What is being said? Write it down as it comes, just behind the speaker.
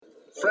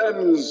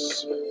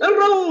Friends. A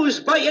rose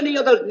by any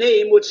other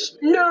name would...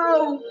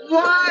 No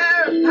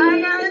wire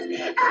hangers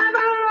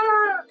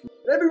ever!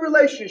 In every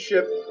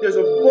relationship, there's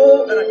a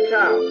bull and a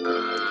cow.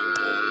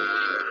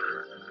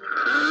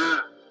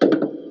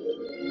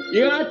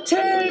 You are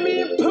tearing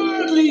me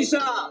apart,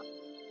 Lisa!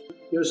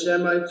 You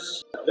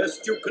Semites.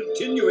 Lest you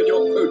continue in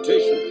your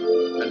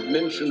quotation and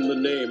mention the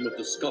name of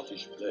the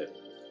Scottish play.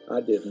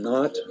 I did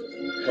not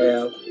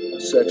have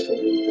sexual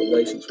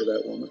relations with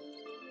that woman.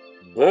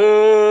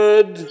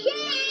 Bad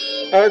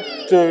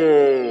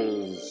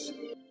actors.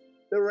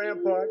 The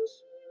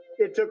ramparts.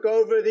 It took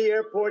over the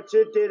airports.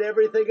 It did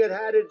everything it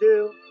had to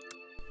do.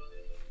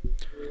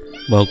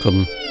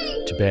 Welcome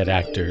to Bad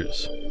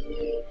Actors.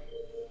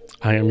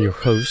 I am your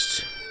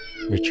host,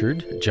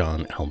 Richard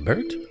John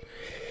Albert.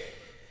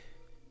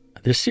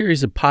 This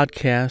series of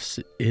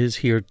podcasts is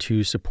here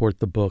to support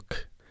the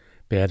book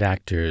Bad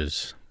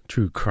Actors,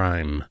 True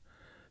Crime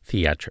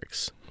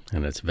Theatrics,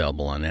 and it's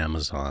available on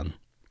Amazon.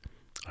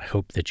 I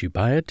hope that you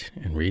buy it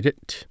and read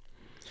it.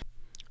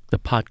 The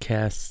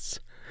podcasts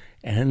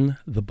and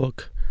the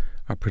book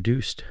are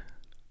produced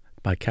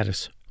by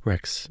Caddis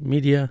Rex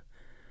Media,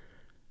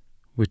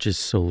 which is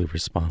solely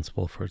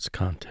responsible for its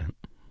content.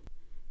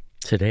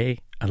 Today,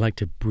 I'd like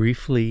to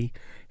briefly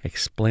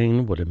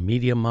explain what a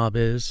media mob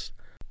is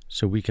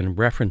so we can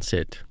reference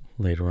it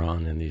later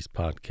on in these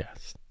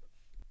podcasts.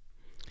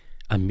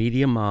 A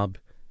media mob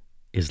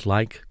is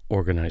like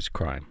organized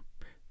crime.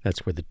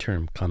 That's where the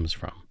term comes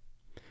from.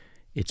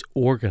 It's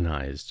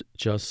organized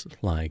just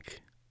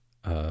like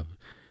a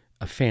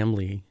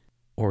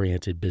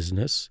family-oriented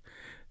business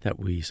that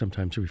we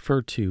sometimes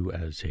refer to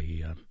as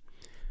a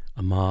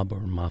mob or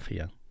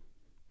mafia.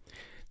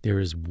 There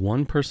is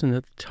one person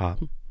at the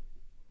top,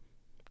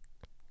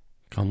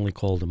 commonly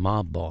called a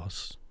mob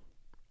boss,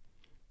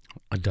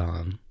 a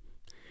Don.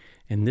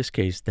 In this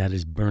case, that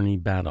is Bernie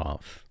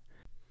Madoff.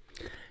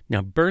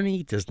 Now,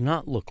 Bernie does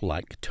not look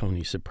like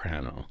Tony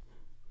Soprano,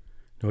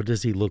 nor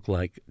does he look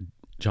like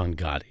John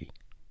Gotti.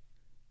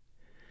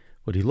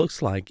 What he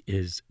looks like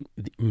is,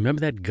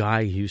 remember that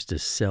guy who used to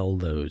sell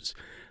those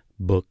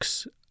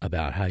books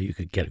about how you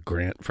could get a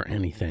grant for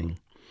anything?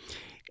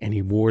 And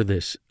he wore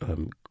this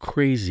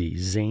crazy,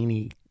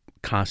 zany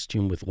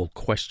costume with little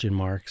question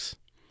marks.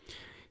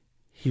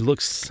 He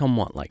looks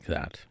somewhat like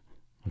that,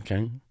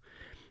 okay?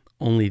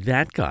 Only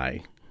that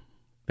guy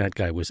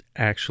was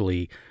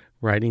actually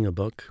writing a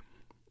book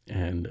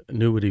and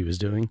knew what he was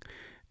doing,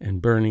 and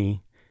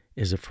Bernie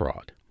is a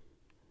fraud.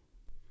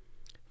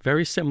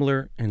 Very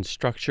similar in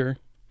structure,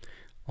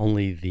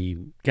 only the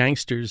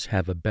gangsters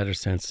have a better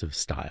sense of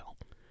style.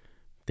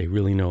 They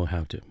really know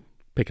how to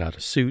pick out a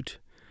suit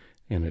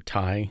and a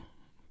tie,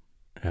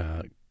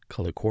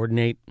 color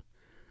coordinate.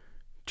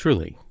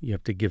 Truly, you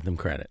have to give them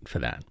credit for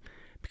that.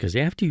 Because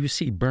after you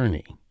see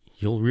Bernie,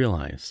 you'll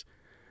realize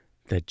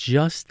that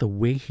just the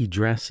way he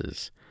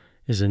dresses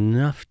is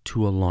enough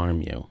to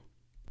alarm you.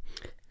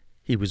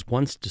 He was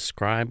once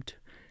described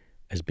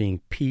as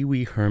being Pee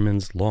Wee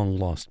Herman's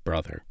long-lost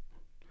brother.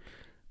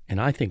 And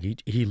I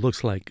think he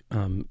looks like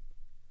an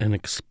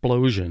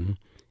explosion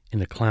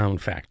in a clown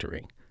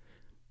factory.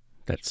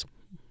 That's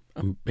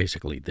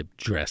basically the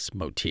dress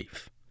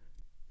motif.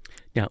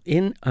 Now,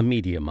 in a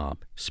media mob,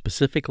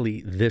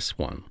 specifically this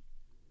one,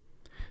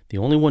 the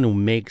only one who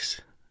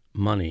makes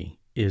money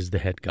is the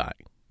head guy,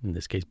 in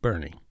this case,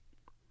 Bernie.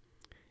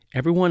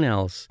 Everyone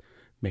else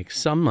makes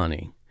some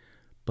money,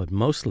 but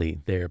mostly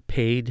they're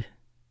paid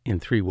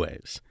in three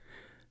ways.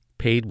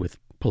 Paid with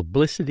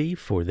publicity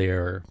for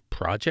their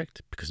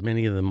project, because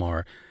many of them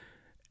are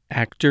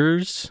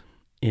actors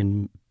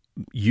in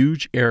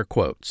huge air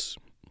quotes.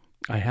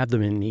 I have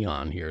them in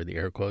neon here, the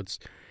air quotes.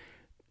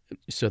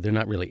 So they're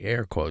not really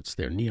air quotes,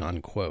 they're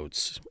neon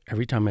quotes.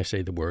 Every time I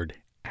say the word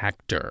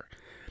actor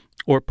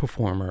or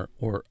performer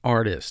or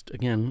artist,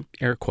 again,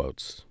 air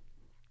quotes.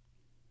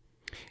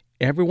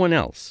 Everyone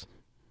else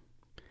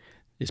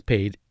is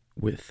paid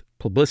with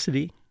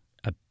publicity,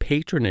 a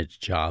patronage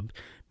job,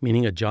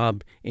 meaning a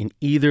job in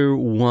either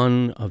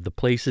one of the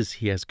places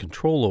he has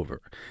control over.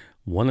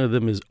 One of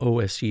them is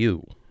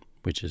OSU,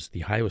 which is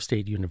the Ohio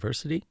State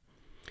University.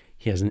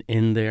 He has an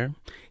inn there.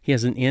 He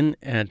has an inn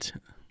at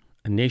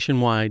a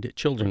nationwide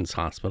children's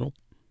hospital.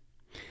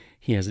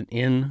 He has an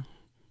inn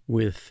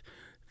with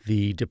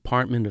the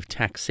Department of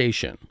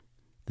Taxation,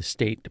 the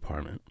State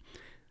Department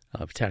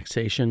of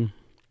Taxation.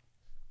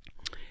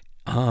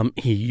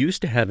 He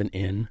used to have an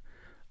inn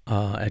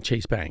at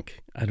Chase Bank.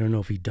 I don't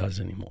know if he does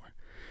anymore.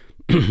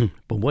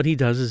 But what he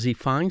does is he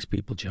finds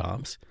people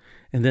jobs,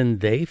 and then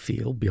they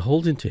feel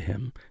beholden to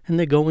him, and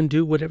they go and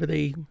do whatever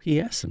he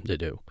asks them to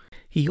do.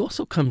 He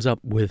also comes up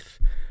with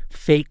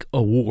fake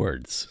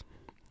awards.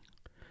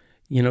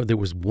 You know, there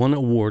was one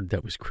award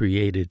that was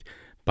created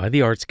by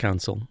the Arts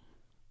Council.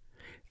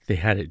 They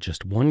had it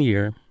just 1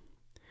 year,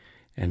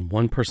 and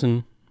one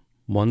person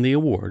won the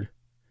award,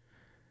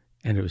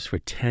 and it was for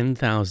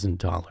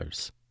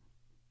 $10,000.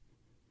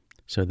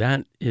 So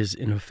that is,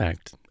 in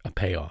effect, a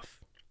payoff.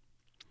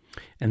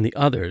 And the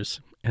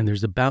others, and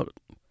there's about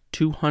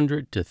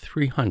 200 to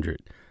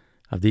 300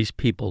 of these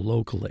people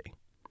locally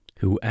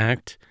who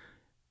act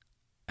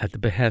at the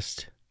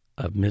behest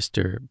of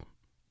Mr.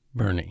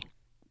 Bernie.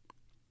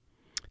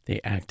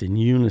 They act in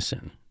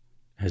unison,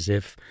 as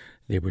if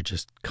they were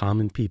just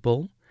common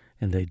people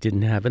and they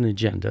didn't have an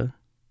agenda,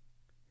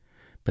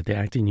 but they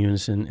act in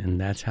unison, and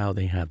that's how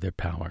they have their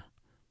power.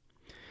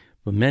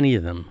 But many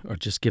of them are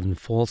just given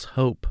false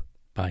hope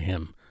by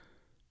him,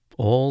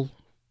 all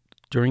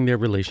during their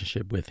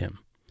relationship with him.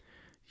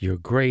 You're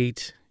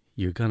great.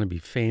 You're going to be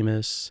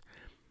famous.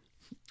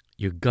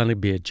 You're going to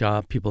be a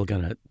job. People are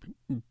going to,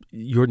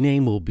 your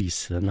name will be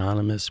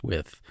synonymous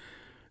with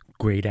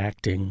great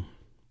acting.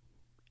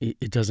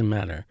 It doesn't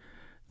matter.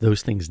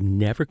 Those things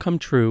never come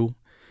true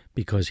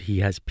because he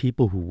has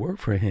people who work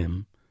for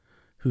him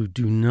who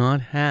do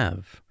not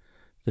have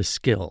the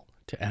skill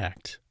to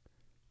act.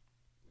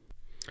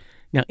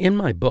 Now, in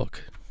my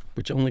book,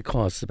 which only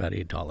costs about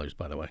 $8,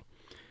 by the way,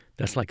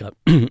 that's like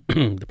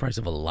the price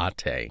of a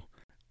latte.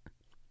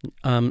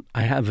 I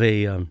have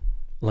a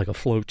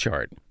flow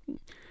chart.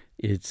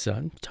 It's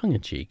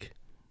tongue-in-cheek,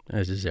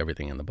 as is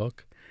everything in the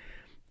book.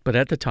 But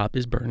at the top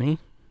is Bernie,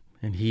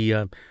 and he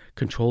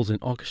controls and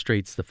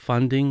orchestrates the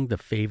funding, the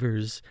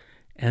favors,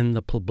 and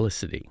the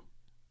publicity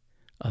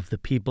of the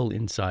people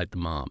inside the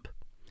mob.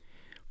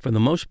 For the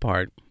most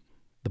part,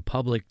 the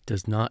public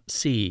does not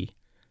see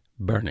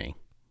Bernie,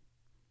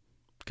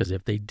 because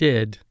if they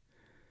did,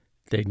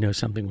 they'd know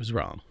something was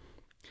wrong.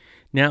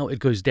 Now it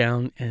goes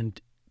down, and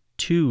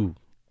two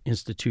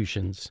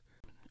institutions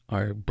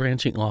are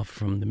branching off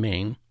from the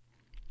main,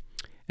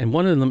 and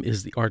one of them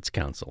is the Arts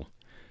Council.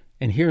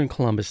 And here in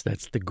Columbus,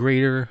 that's the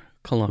Greater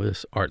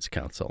Columbus Arts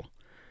Council.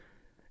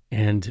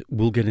 And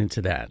we'll get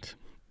into that.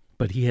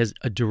 But he has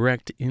a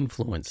direct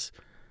influence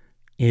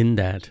in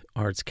that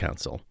Arts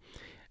Council.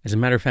 As a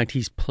matter of fact,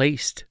 he's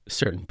placed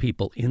certain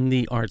people in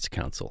the Arts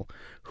Council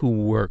who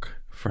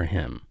work for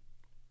him.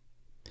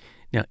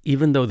 Now,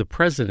 even though the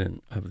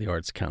president of the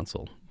Arts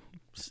Council,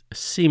 a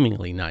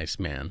seemingly nice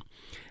man,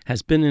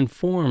 has been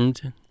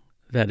informed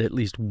that at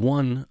least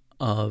one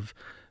of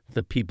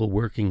the people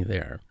working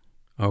there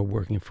are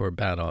working for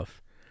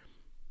Badoff,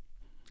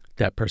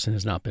 that person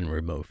has not been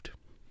removed.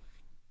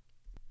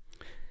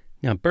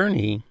 Now,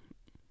 Bernie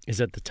is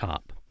at the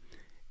top,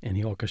 and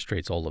he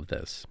orchestrates all of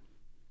this.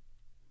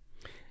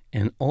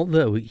 And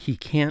although he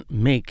can't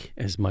make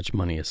as much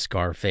money as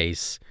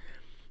Scarface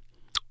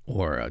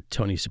or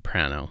Tony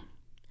Soprano,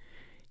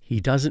 he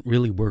doesn't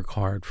really work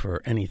hard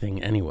for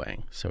anything anyway,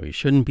 so he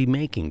shouldn't be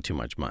making too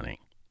much money.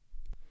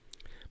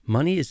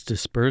 Money is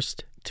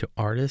dispersed to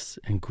artists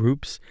and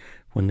groups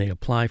when they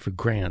apply for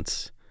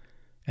grants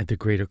at the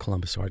Greater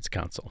Columbus Arts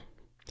Council.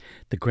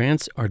 The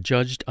grants are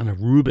judged on a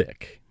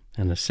rubric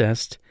and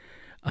assessed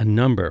a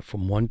number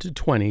from 1 to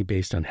 20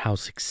 based on how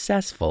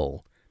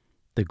successful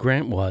the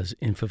grant was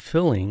in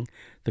fulfilling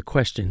the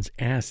questions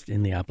asked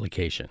in the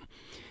application.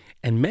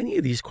 And many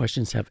of these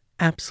questions have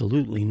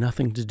absolutely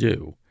nothing to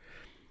do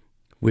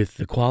with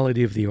the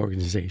quality of the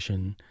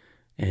organization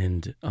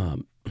and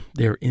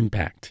their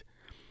impact,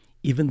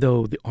 even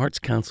though the Arts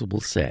Council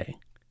will say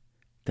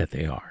that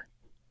they are.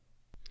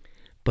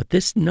 But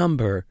this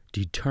number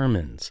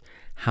determines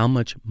how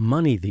much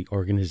money the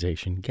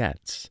organization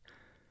gets.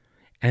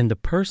 And the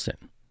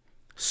person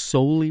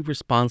solely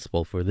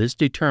responsible for this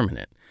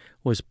determinant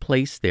was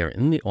placed there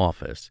in the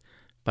office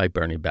by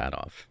Bernie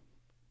Badoff.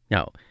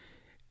 Now,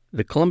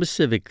 the Columbus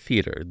Civic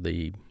Theater,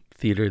 the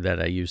theater that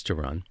I used to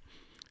run,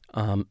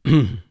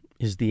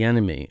 is the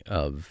enemy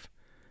of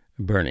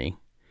Bernie,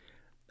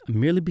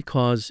 merely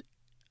because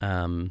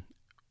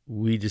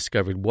we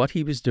discovered what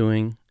he was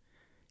doing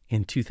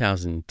in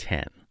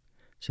 2010.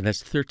 So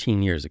that's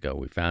 13 years ago.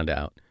 We found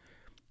out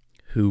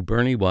who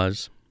Bernie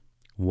was,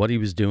 what he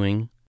was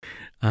doing.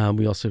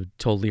 We also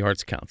told the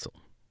Arts Council.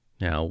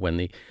 Now,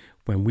 when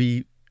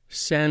we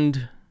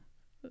send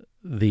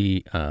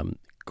the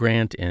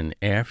grant in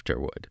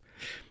afterward,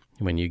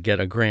 when you get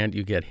a grant,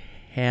 you get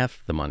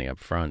half the money up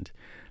front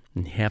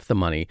and half the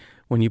money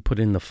when you put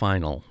in the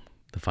final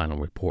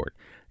report.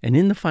 And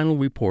in the final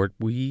report,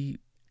 we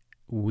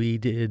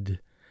did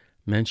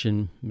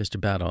mention Mr.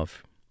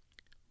 Badoff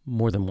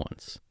more than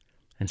once,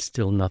 and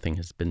still nothing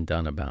has been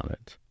done about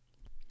it.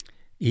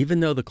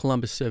 Even though the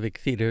Columbus Civic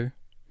Theater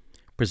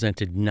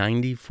presented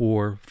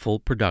 94 full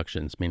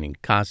productions, meaning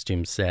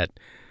costume set,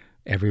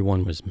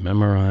 everyone was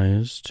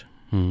memorized,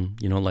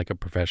 like a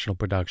professional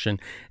production,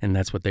 and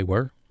that's what they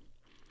were.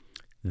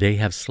 They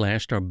have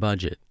slashed our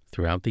budget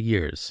throughout the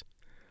years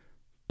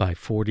by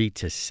 40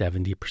 to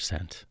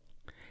 70%.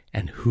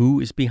 And who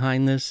is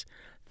behind this?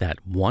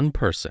 That one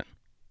person.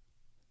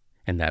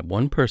 And that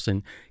one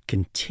person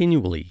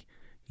continually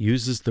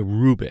uses the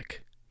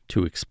rubric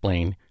to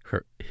explain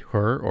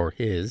her or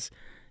his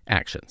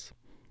actions.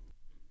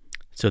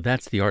 So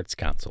that's the Arts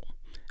Council.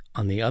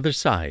 On the other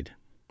side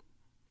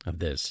of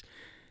this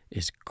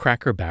is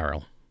Cracker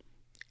Barrel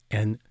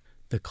and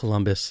the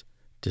Columbus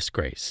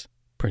Disgrace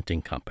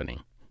Printing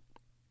Company.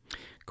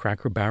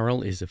 Cracker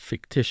Barrel is a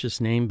fictitious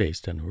name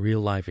based on a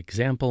real-life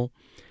example.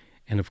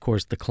 And, of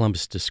course, the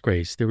Columbus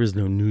Disgrace, there is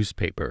no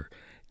newspaper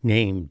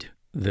named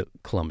the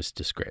Columbus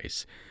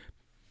Disgrace.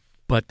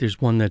 but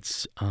there's one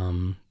that's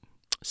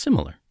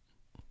similar.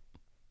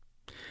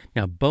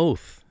 Now,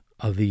 both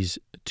of these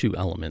two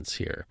elements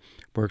here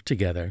work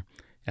together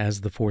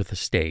as the Fourth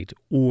Estate,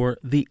 or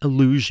the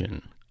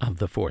illusion of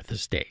the Fourth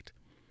Estate.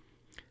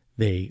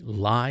 They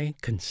lie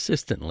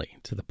consistently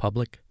to the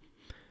public.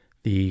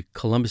 The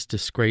Columbus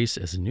Disgrace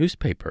as a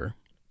newspaper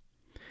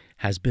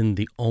has been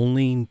the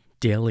only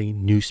daily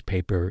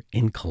newspaper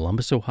in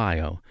Columbus,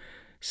 Ohio,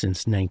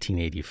 since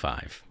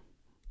 1985.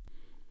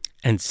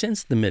 And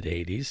since the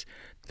mid-'80s,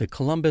 the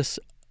Columbus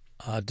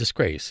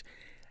Disgrace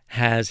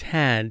has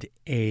had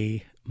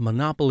a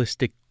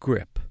monopolistic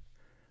grip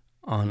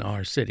on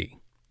our city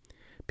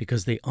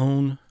because they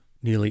own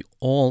nearly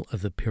all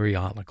of the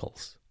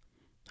periodicals,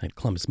 like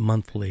Columbus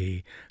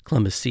Monthly,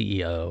 Columbus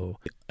CEO.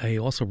 They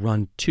also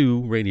run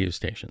 2 radio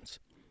stations.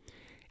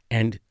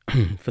 And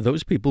for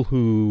those people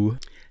who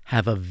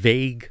have a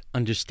vague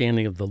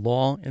understanding of the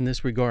law in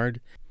this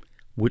regard,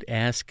 would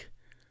ask,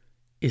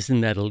 isn't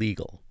that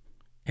illegal?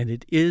 And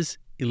it is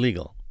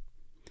illegal.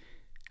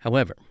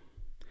 However,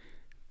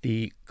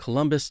 the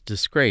Columbus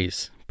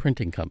Disgrace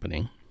Printing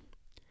Company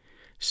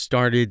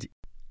started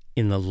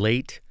in the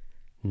late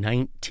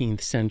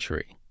 19th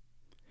century.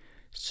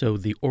 So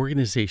the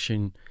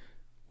organization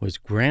was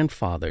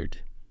grandfathered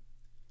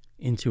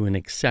into an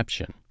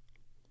exception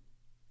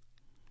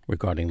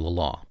regarding the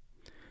law.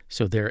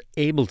 So they're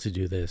able to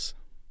do this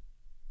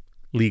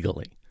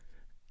legally.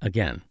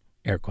 Again,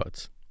 air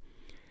quotes.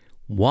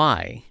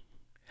 Why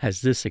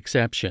has this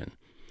exception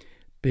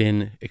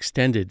been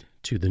extended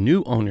to the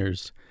new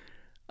owners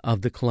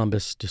of the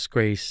Columbus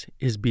Disgrace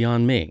is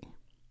beyond me.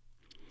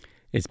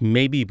 It's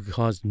maybe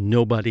because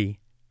nobody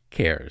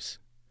cares.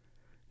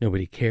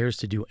 Nobody cares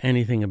to do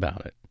anything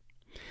about it.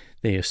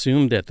 They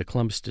assume that the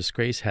Columbus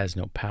Disgrace has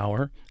no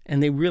power,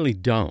 and they really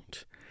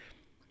don't.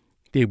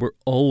 They were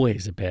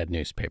always a bad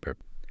newspaper.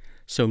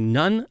 So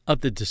none of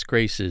the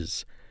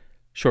Disgrace's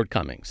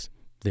shortcomings,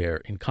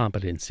 their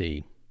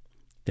incompetency,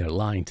 their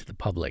lying to the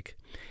public,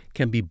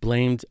 can be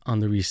blamed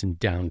on the recent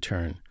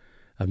downturn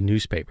of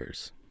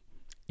newspapers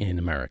in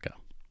America.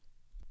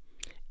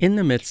 In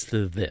the midst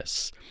of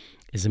this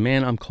is a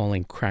man I'm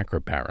calling Cracker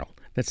Barrel.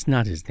 That's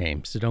not his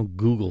name, so don't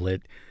Google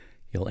it.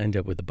 You'll end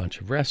up with a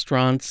bunch of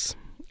restaurants,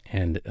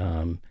 and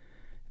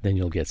then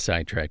you'll get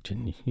sidetracked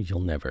and you'll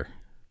never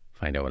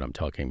find out what I'm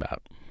talking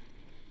about.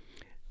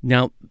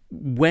 Now,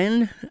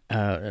 when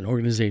an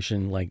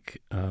organization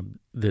like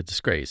The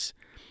Disgrace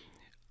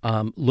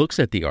looks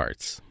at the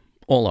arts,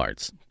 all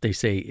arts, they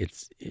say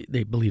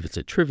they believe it's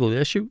a trivial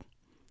issue,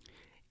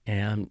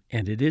 and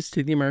it is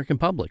to the American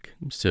public,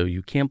 so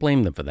you can't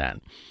blame them for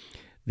that.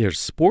 Their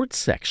sports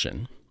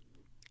section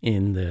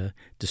in The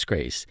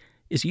Disgrace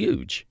is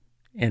huge,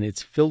 and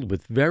it's filled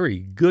with very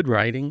good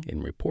writing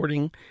and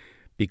reporting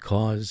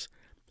because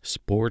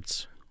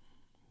sports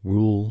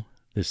rule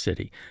the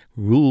city,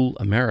 rule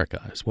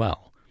America as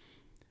well.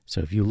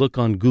 So if you look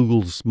on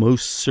Google's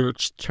most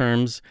searched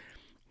terms,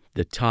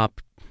 the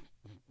top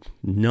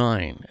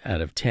 9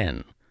 out of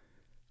 10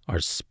 are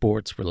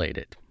sports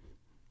related.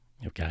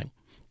 Okay?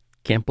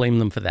 Can't blame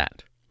them for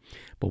that.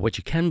 But what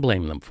you can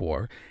blame them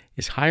for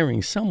is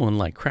hiring someone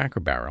like Cracker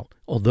Barrel,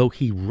 although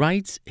he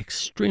writes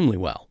extremely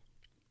well.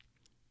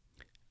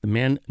 The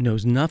man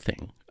knows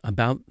nothing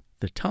about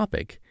the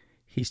topic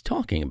he's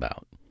talking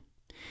about.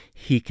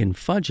 He can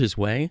fudge his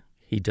way.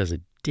 He does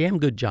a damn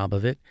good job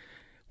of it.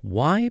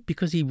 Why?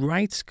 Because he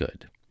writes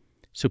good.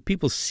 So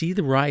people see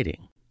the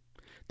writing.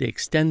 They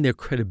extend their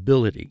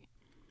credibility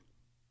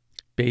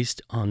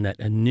based on that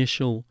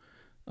initial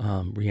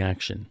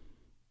reaction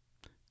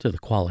to the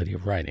quality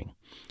of writing.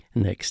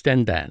 And they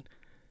extend that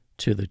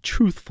to the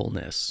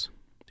truthfulness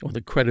or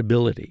the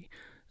credibility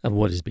of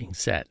what is being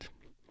said.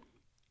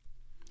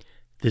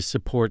 This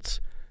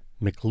supports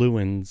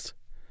McLuhan's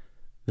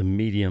 "The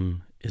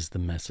medium is the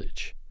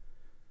message."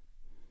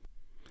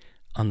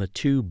 On the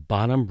 2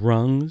 bottom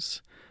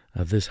rungs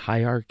of this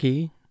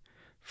hierarchy,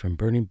 from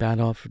Bernie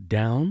Madoff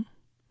down,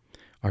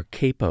 are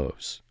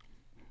capos.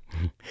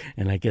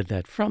 And I get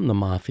that from the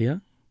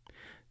mafia.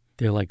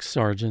 They're like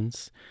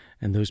sergeants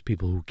and those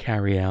people who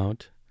carry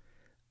out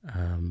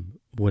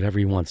whatever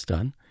he wants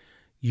done,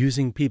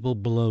 using people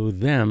below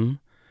them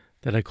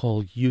that I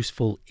call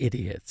useful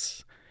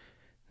idiots.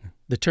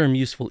 The term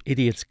useful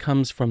idiots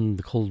comes from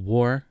the Cold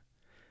War,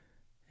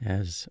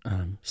 as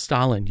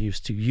Stalin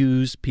used to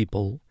use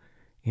people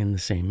in the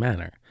same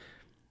manner.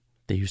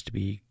 They used to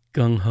be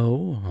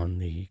gung-ho on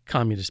the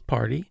Communist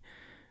Party,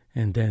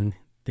 and then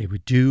they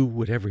would do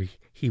whatever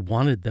he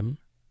wanted them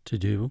to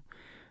do,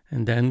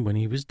 and then when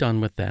he was done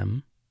with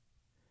them,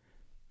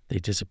 they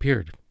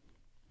disappeared.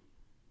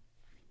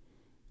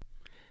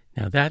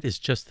 Now that is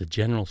just the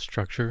general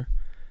structure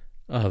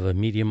of a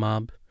media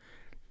mob.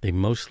 They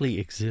mostly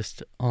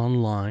exist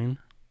online.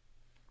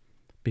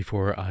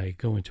 Before I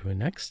go into a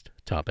next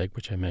topic,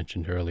 which I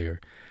mentioned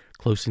earlier,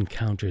 close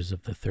encounters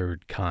of the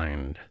third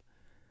kind.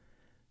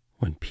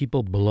 When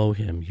people below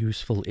him,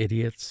 useful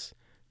idiots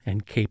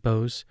and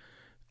capos,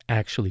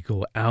 actually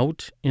go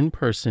out in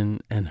person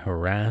and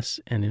harass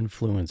and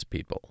influence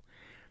people.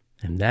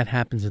 And that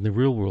happens in the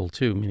real world,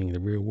 too, meaning the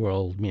real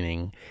world,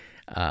 meaning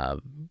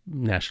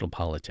national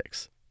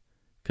politics,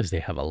 because they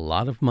have a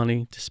lot of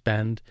money to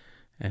spend,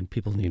 and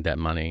people need that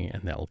money,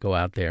 and they'll go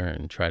out there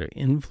and try to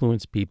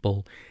influence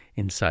people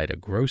inside a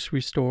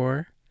grocery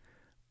store,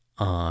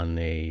 on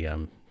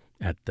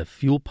at the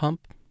fuel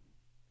pump,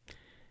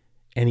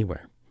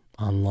 anywhere,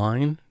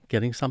 online,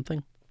 getting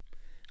something.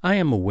 I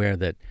am aware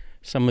that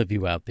some of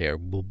you out there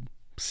will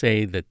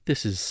say that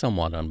this is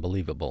somewhat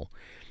unbelievable.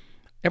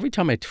 Every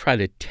time I try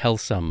to tell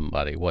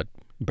somebody what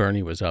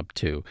Bernie was up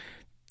to,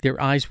 their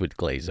eyes would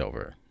glaze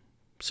over.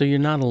 So you're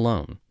not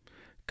alone.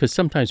 Because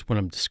sometimes when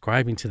I'm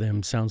describing to them,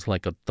 it sounds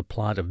like the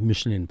plot of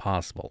Mission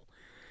Impossible.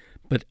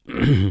 But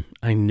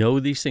I know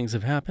these things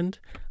have happened.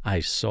 I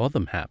saw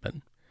them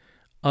happen.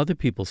 Other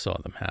people saw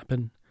them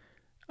happen.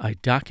 I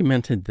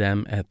documented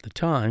them at the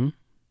time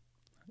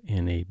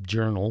in a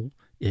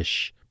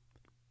journal-ish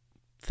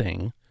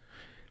thing.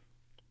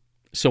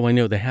 So I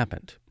know they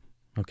happened.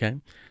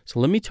 Okay? So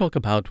let me talk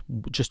about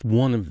just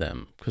one of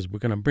them, because we're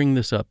going to bring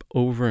this up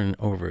over and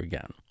over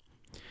again.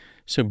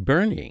 So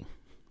Bernie,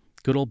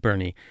 good old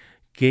Bernie,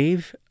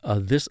 gave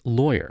this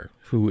lawyer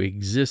who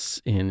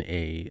exists in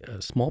a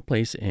small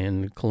place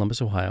in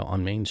Columbus, Ohio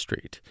on Main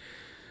Street.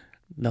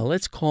 Now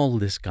let's call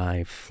this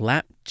guy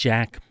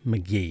Flapjack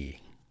McGee.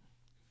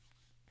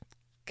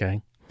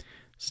 Okay?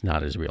 It's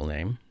not his real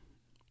name.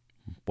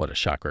 What a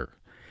shocker.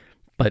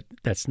 But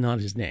that's not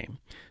his name.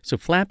 So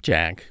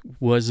Flapjack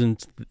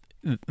wasn't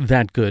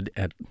that good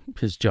at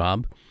his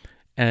job,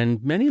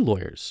 and many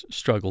lawyers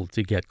struggle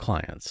to get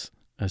clients,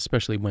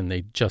 especially when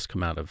they just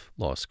come out of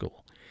law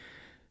school.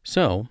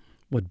 So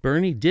what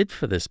Bernie did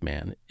for this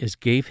man is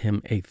gave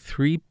him a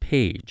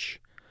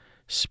 3-page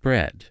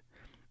spread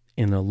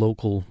in a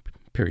local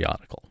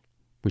periodical,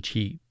 which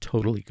he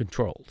totally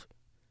controlled,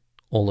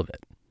 all of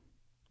it.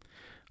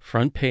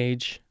 Front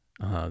page,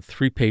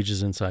 3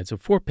 pages inside, so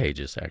 4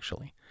 pages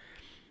actually.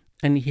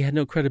 And he had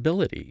no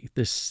credibility.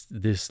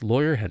 This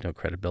lawyer had no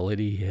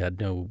credibility. He had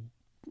no,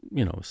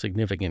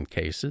 significant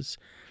cases.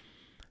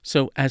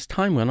 So as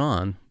time went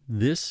on,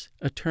 this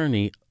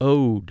attorney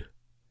owed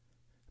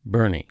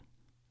Bernie.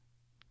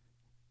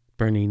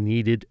 Bernie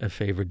needed a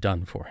favor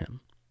done for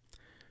him.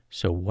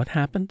 So what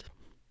happened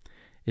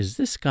is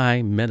this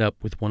guy met up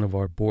with one of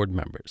our board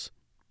members.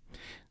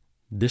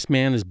 This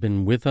man has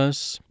been with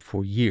us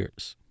for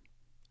years.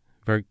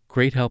 Very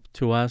great help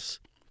to us.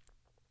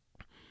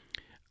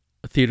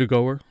 A theater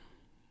goer,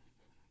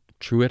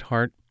 true at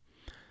heart,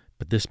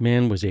 but this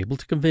man was able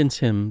to convince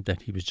him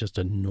that he was just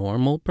a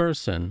normal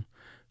person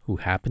who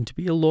happened to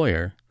be a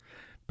lawyer,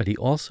 but he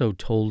also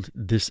told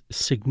this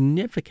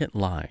significant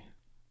lie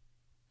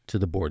to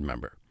the board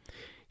member.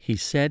 He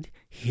said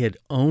he had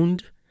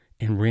owned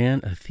and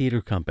ran a theater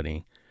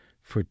company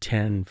for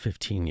 10,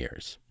 15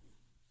 years.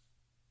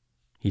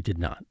 He did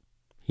not.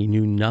 He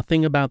knew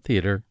nothing about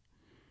theater,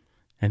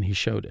 and he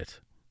showed it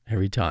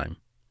every time.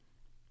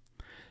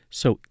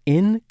 So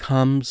in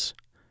comes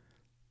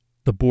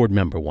the board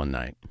member one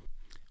night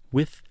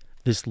with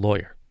this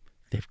lawyer.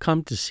 They've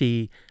come to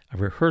see a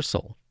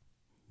rehearsal,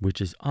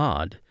 which is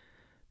odd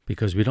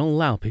because we don't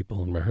allow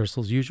people in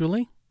rehearsals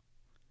usually.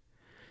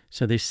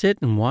 So they sit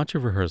and watch a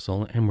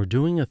rehearsal, and we're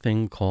doing a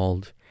thing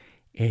called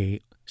a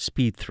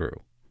speed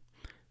through.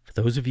 For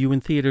those of you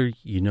in theater,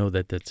 you know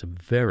that that's a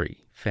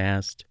very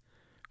fast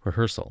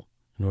rehearsal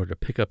in order to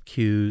pick up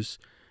cues,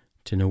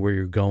 to know where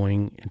you're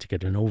going, and to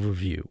get an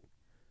overview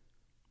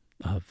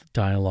of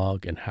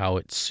dialogue and how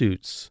it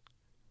suits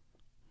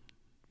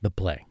the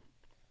play.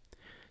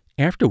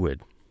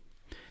 Afterward,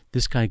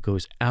 this guy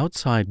goes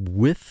outside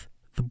with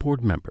the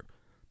board member.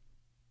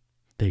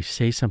 They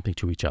say something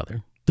to each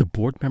other. The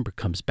board member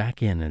comes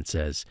back in and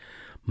says,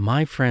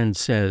 "My friend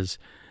says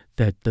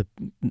that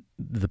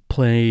the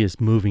play is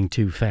moving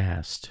too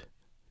fast.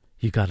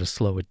 You got to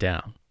slow it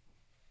down."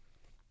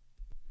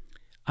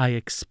 I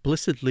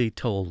explicitly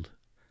told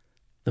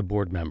the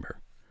board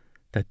member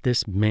that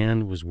this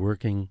man was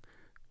working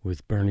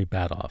with Bernie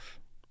Badoff.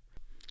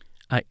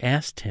 I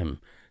asked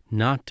him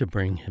not to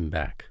bring him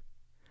back.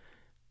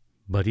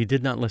 But he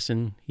did not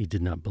listen. He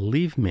did not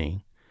believe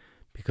me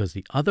because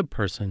the other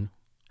person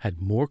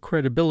had more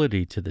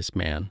credibility to this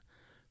man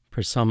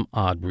for some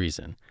odd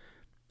reason.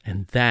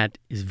 And that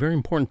is very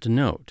important to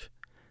note,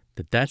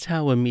 that that's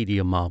how a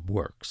media mob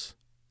works.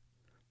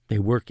 They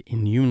work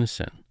in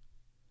unison.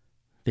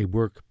 They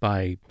work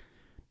by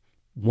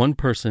one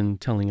person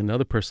telling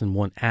another person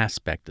one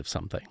aspect of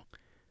something.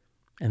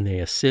 And they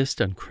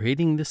assist on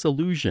creating this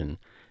illusion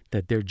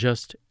that they're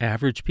just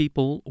average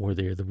people or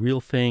they're the real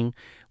thing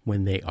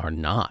when they are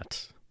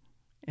not.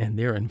 And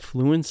they're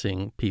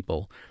influencing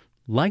people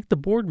like the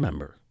board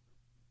member.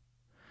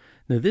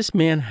 Now, this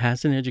man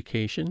has an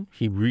education.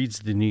 He reads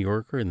the New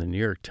Yorker and the New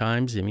York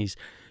Times, and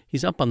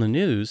he's up on the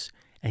news,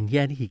 and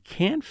yet he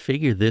can't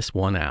figure this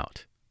one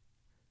out.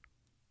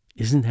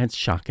 Isn't that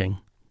shocking?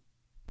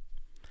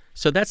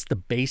 So that's the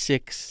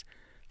basics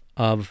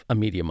of a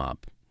media mob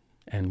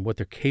and what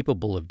they're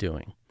capable of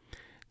doing.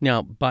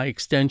 Now, by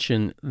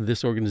extension,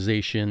 this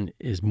organization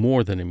is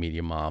more than a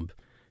media mob.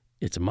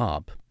 It's a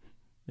mob.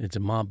 It's a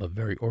mob of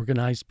very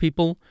organized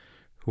people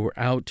who are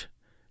out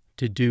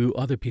to do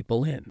other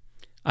people in.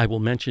 I will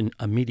mention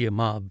a media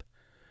mob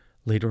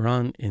later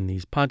on in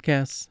these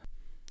podcasts.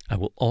 I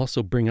will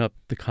also bring up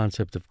the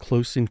concept of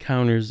close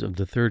encounters of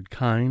the third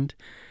kind,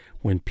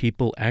 when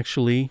people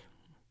actually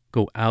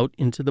go out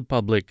into the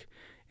public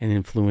and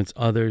influence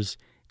others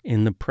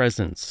in the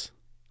presence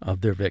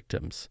of their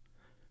victims.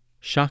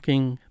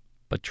 Shocking,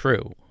 but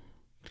true.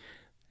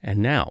 And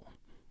now,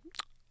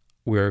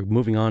 we're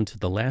moving on to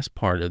the last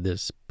part of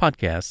this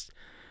podcast,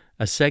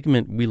 a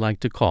segment we like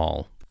to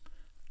call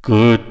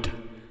Good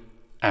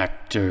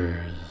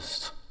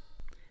Actors.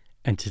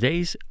 And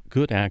today's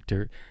good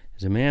actor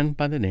is a man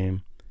by the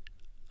name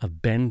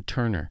of Ben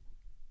Turner.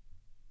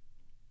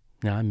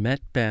 Now, I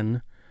met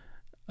Ben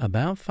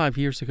about 5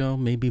 years ago,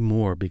 maybe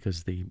more,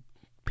 because the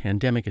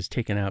pandemic has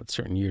taken out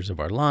certain years of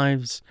our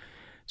lives.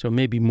 So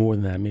maybe more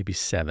than that, maybe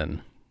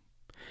 7.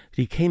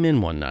 He came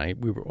in one night.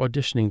 We were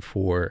auditioning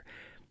for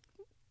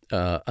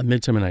A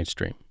Midsummer Night's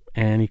Dream.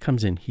 And he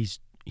comes in.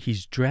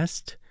 He's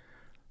dressed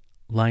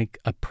like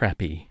a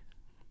preppy.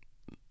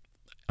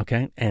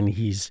 Okay? And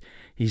he's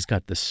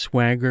got the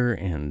swagger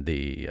and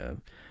the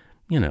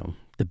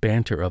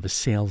banter of a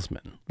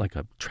salesman, like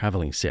a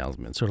traveling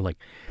salesman, sort of like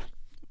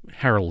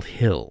Harold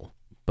Hill,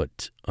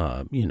 but,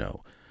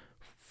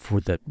 for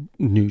the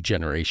new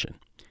generation.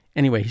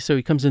 Anyway, so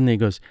he comes in and he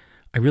goes,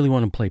 I really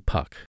want to play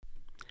Puck.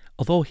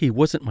 Although he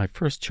wasn't my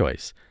first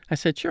choice, I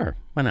said, sure,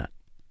 why not?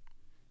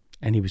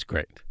 And he was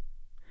great.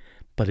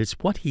 But it's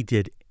what he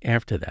did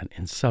after that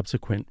in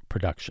subsequent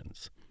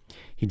productions.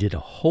 He did a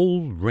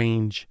whole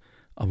range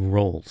of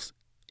roles.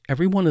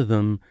 Every one of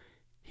them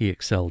he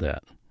excelled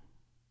at.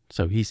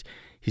 So he's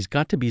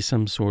got to be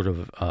some sort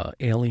of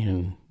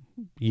alien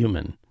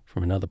human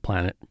from another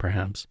planet,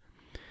 perhaps.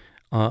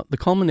 The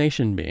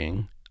culmination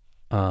being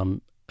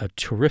a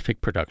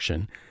terrific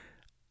production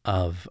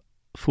of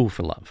Fool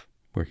for Love,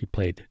 where he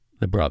played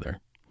the brother.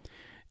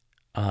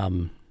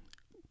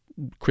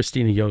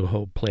 Christina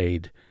Yoho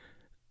played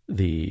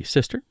the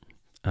sister.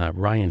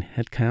 Ryan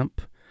Headkamp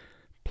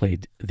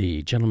played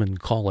the gentleman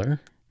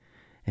caller.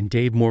 And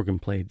Dave Morgan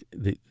played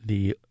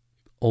the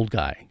old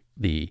guy,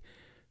 the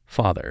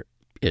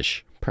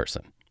father-ish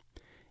person.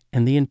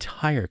 And the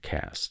entire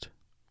cast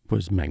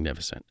was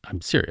magnificent.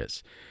 I'm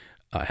serious.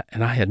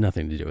 And I had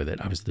nothing to do with it.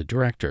 I was the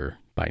director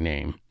by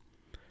name,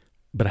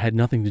 but I had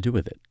nothing to do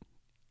with it.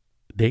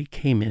 They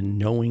came in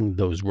knowing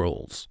those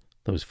roles,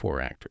 those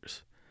 4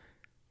 actors.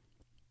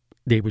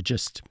 They were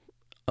just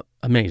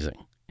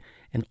amazing.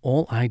 And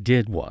all I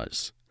did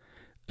was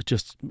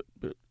just,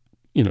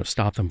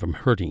 stop them from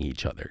hurting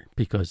each other,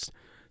 because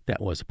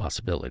that was a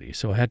possibility.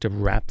 So I had to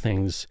wrap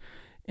things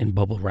in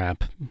bubble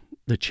wrap,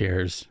 the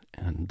chairs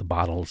and the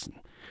bottles.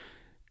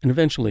 And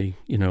eventually,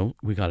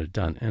 we got it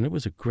done. And it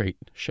was a great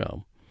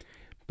show.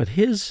 But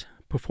his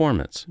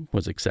performance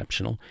was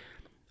exceptional.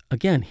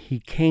 Again, he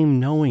came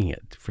knowing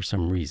it for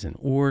some reason,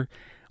 or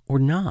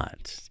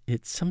not.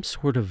 It's some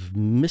sort of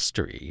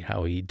mystery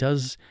how he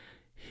does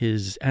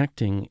his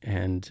acting,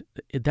 and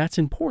that's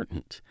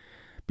important.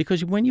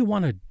 Because when you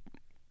want to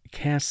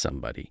cast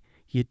somebody,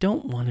 you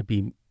don't want to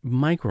be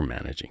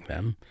micromanaging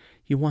them.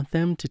 You want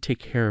them to take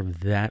care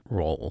of that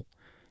role.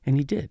 And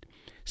he did.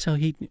 So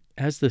he,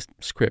 as the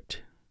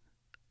script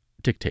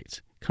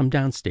dictates, come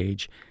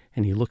downstage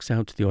and he looks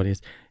out to the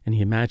audience and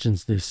he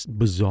imagines this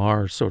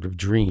bizarre sort of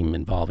dream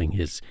involving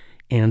his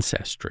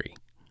ancestry.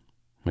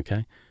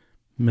 Okay?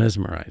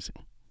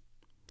 Mesmerizing.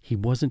 He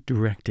wasn't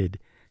directed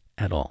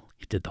at all.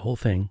 He did the whole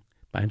thing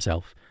by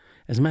himself.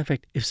 As a matter of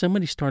fact, if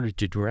somebody started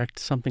to direct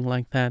something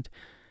like that,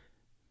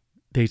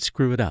 they'd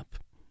screw it up.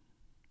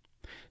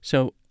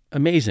 So,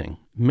 amazing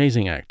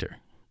actor.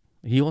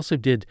 He also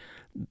did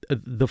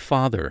the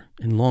father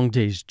in Long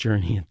Day's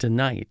Journey into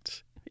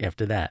Night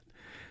after that.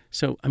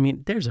 So,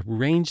 there's a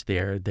range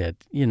there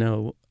that,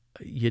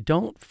 you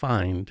don't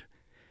find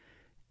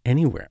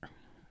anywhere,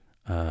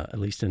 at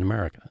least in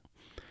America.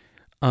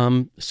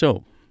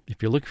 So,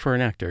 if you're looking for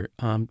an actor,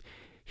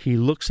 he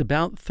looks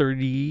about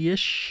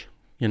 30-ish.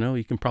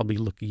 You can probably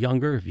look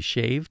younger if he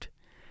shaved.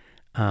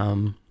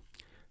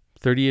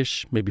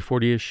 30-ish, maybe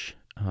 40-ish.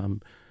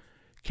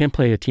 Can't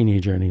play a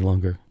teenager any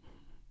longer.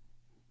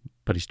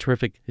 But he's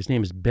terrific. His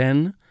name is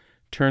Ben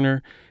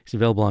Turner. He's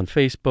available on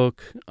Facebook.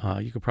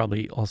 You could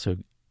probably also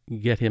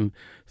get him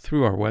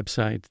through our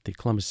website, the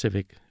Columbus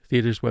Civic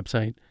Theater's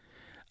website.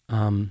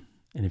 And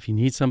if you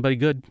need somebody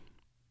good,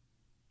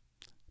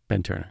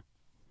 Ben Turner.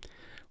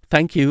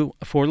 Thank you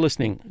for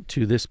listening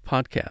to this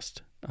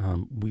podcast.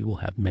 We will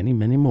have many,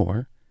 many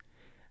more.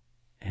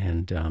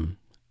 And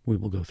we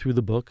will go through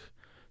the book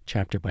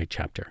chapter by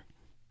chapter.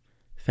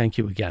 Thank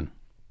you again.